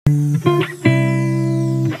Hi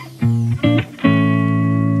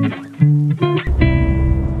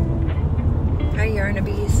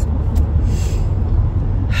Yarnabies.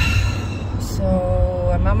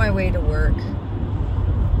 So I'm on my way to work.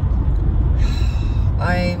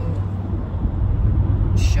 I'm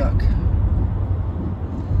shook.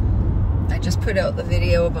 I just put out the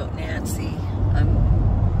video about Nancy.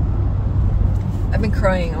 I've been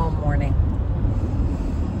crying all morning.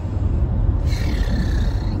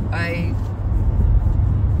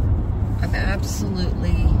 I'm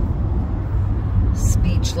absolutely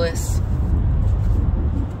speechless,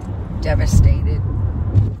 devastated,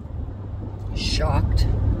 shocked,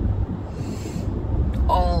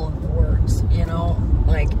 all of the words, you know,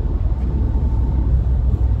 like,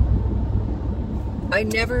 I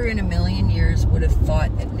never in a million years would have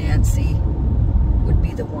thought that Nancy would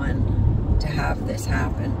be the one to have this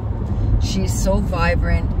happen. She's so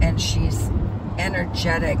vibrant and she's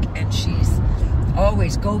energetic and she's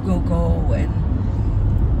always go, go, go, and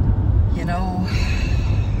you know,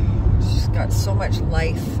 she's got so much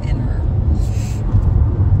life in her,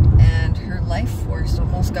 and her life force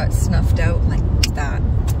almost got snuffed out like that,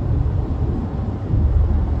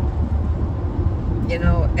 you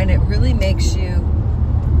know, and it really makes you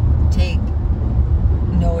take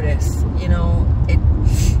notice, you know,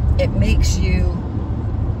 it makes you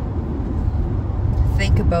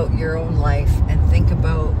think about your own life and think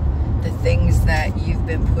about the things that you've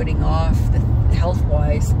been putting off,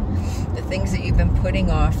 health-wise, the things that you've been putting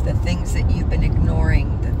off, the things that you've been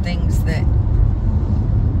ignoring, the things that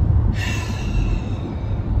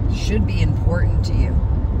should be important to you,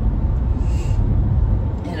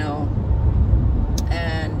 you know,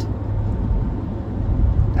 and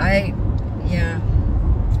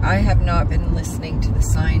I have not been listening to the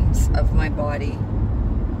signs of my body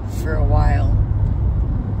for a while.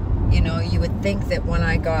 You know, you would think that when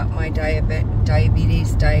I got my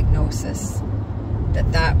diabetes diagnosis,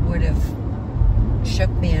 that would have shook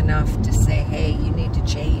me enough to say, hey, you need to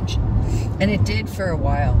change. And it did for a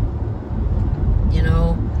while. You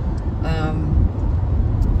know,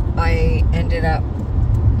 I ended up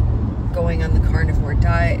going on the carnivore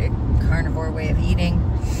diet, carnivore way of eating.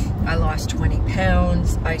 I lost 20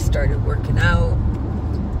 pounds. I started working out.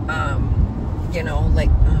 You know,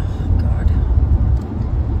 like, oh God.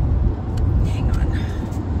 Hang on.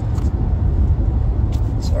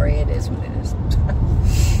 Sorry, it is what it is.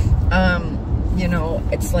 You know,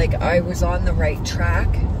 it's like I was on the right track.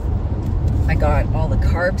 I got all the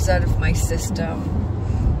carbs out of my system.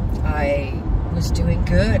 I was doing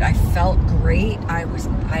good. I felt great.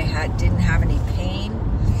 Didn't have any pain.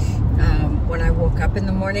 When I woke up in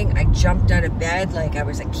the morning, I jumped out of bed like I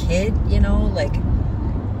was a kid, you know, like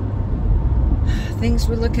things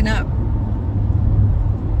were looking up.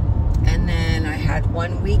 And then I had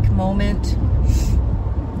 1 week moment.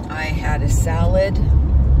 I had a salad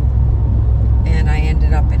and I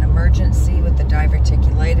ended up in emergency with the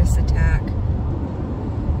diverticulitis attack.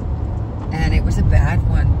 And it was a bad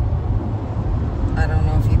one. I don't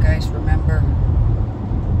know if you guys remember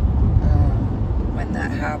when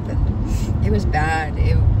that happened. It was bad.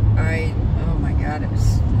 Oh my God, it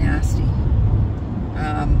was nasty.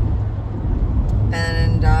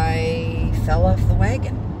 And I fell off the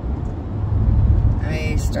wagon.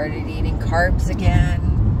 I started eating carbs again.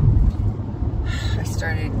 I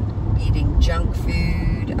started eating junk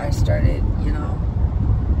food. I started, you know,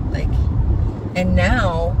 like, and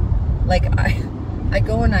now, like, I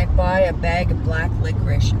go and I buy a bag of black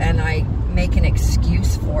licorice and I make an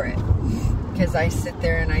excuse for it. Because I sit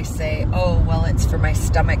there and I say, oh, well, it's for my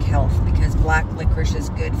stomach health because black licorice is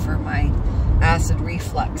good for my acid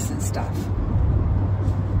reflux and stuff.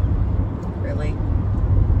 Really?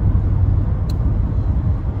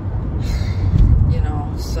 You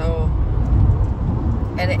know, so,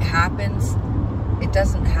 and it happens, it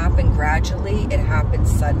doesn't happen gradually, it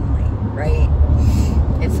happens suddenly, right?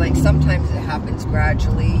 It's like sometimes it happens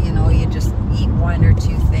gradually, you know, you just eat 1 or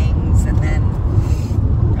 2 things and then,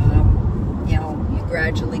 you know, you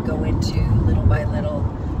gradually go into little by little.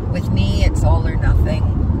 With me, it's all or nothing,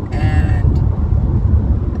 and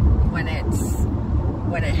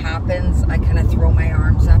when it happens, I kind of throw my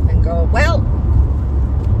arms up and go, well,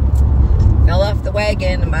 fell off the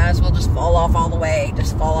wagon, I might as well just fall off all the way,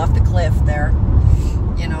 just fall off the cliff there.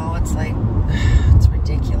 You know, it's like, it's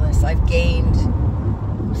ridiculous. I've gained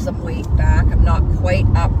some weight back. I'm not quite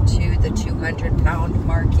up to the 200-pound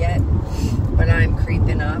mark yet, but I'm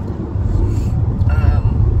creeping up.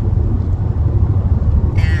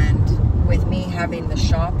 And with me having the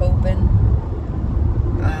shop open,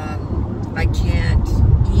 I can't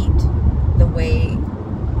eat the way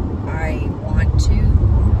I want to.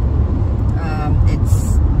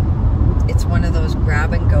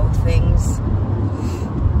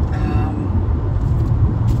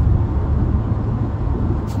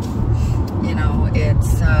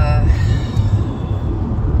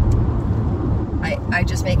 I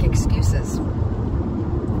just make excuses.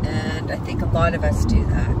 And I think a lot of us do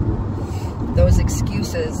that. Those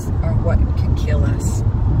excuses are what can kill us.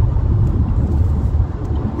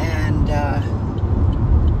 And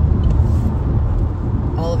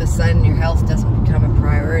all of a sudden your health doesn't become a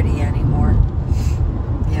priority anymore.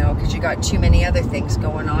 You know, because you got too many other things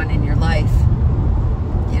going on in your life.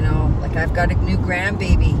 You know, like I've got a new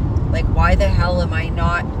grandbaby. Like, why the hell am I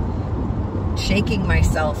not shaking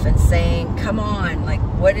myself and saying, come on, like,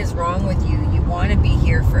 what is wrong with you? You want to be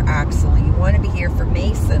here for Axel. You want to be here for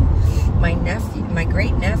Mason, my nephew, my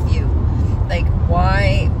great nephew. Like,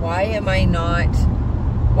 why am I not,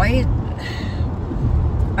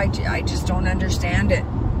 I just don't understand it,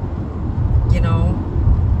 you know?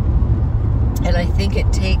 And I think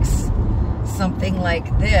it takes something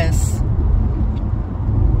like this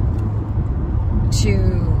to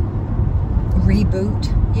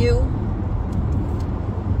reboot you.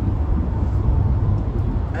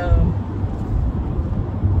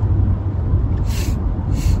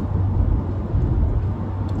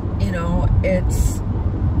 You know,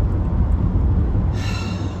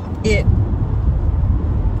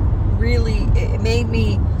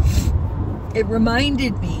 it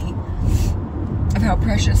reminded me of how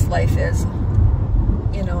precious life is.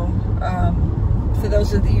 You know, for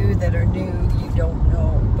those of you that are new, you don't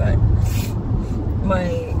know, but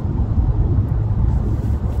my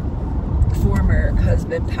former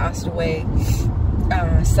husband passed away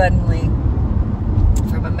suddenly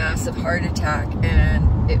from a massive heart attack,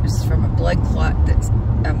 and it was from a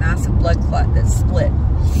massive blood clot that split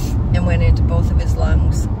and went into both of his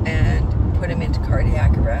lungs and put him into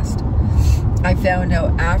cardiac arrest. I found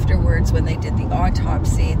out afterwards when they did the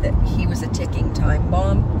autopsy that he was a ticking time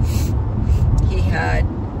bomb. He had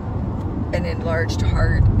an enlarged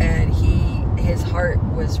heart, and his heart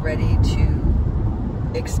was ready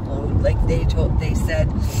to explode. Like they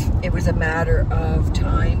said it was a matter of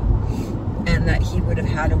time, and that he would have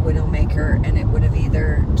had a widowmaker, and it would have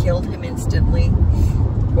either killed him instantly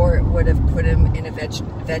or it would have put him in a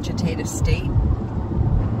vegetative state.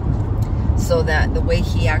 So that the way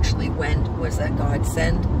he actually went was a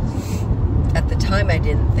godsend. At the time I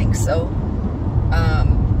didn't think so.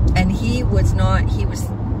 And he was not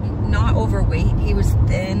overweight. He was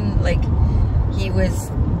thin. Like, he was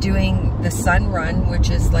doing the sun run, which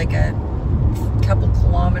is like a couple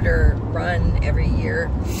kilometer run every year.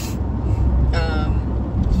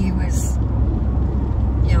 He was,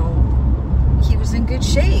 you know, he was in good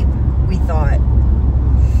shape, we thought.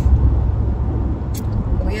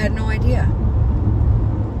 We had no idea.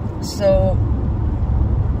 So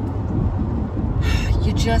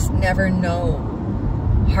you just never know.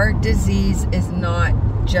 Heart disease is not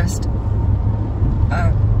just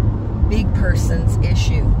a big person's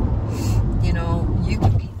issue. You know, you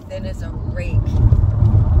can be thin as a rake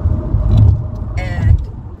and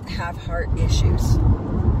have heart issues.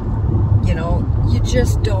 You know, you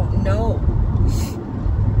just don't know.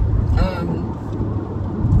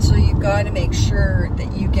 So you've got to make sure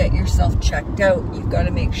that you get yourself checked out. You've got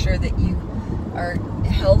to make sure that you are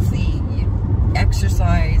healthy, you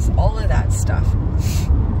exercise, all of that stuff.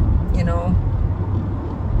 You know?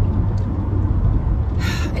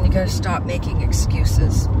 And you got to stop making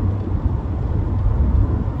excuses.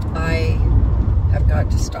 I have got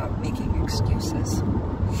to stop making excuses.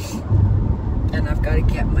 And I've got to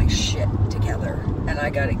get my shit together. And I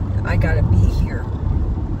gotta be here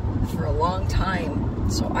for a long time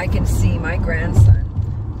so I can see my grandson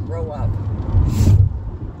grow up.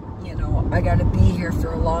 You know, I gotta be here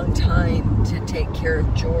for a long time to take care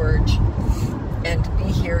of George and to be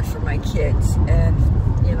here for my kids and,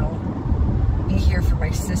 you know, be here for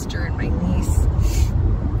my sister and my niece.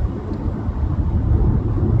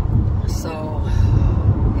 So,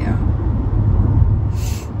 yeah.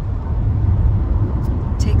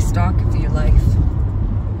 Take stock of your life.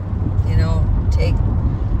 You know,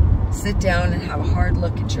 sit down and have a hard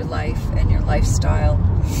look at your life and your lifestyle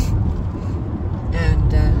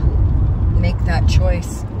and make that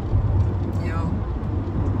choice, you know.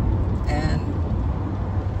 And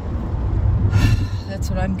that's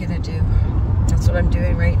what I'm gonna do. That's what I'm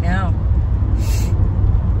doing right now.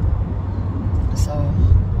 So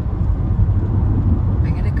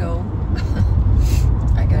I'm gonna go.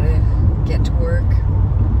 I gotta get to work,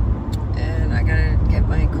 and I gotta get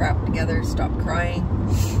my crap together, stop crying,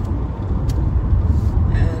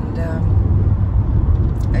 and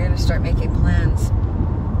I gotta start making plans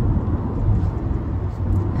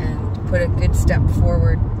and put a good step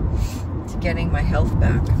forward to getting my health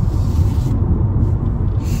back.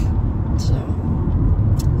 So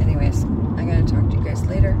anyways, I'm gonna talk to you guys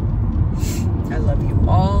later. I love you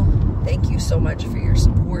all. Thank you so so much for your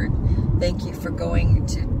support. Thank you for going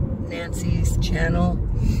to Nancy's channel.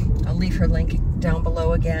 I'll leave her link down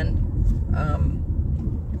below again.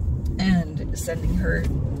 And sending her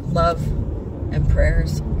love and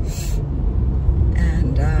prayers.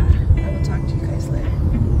 And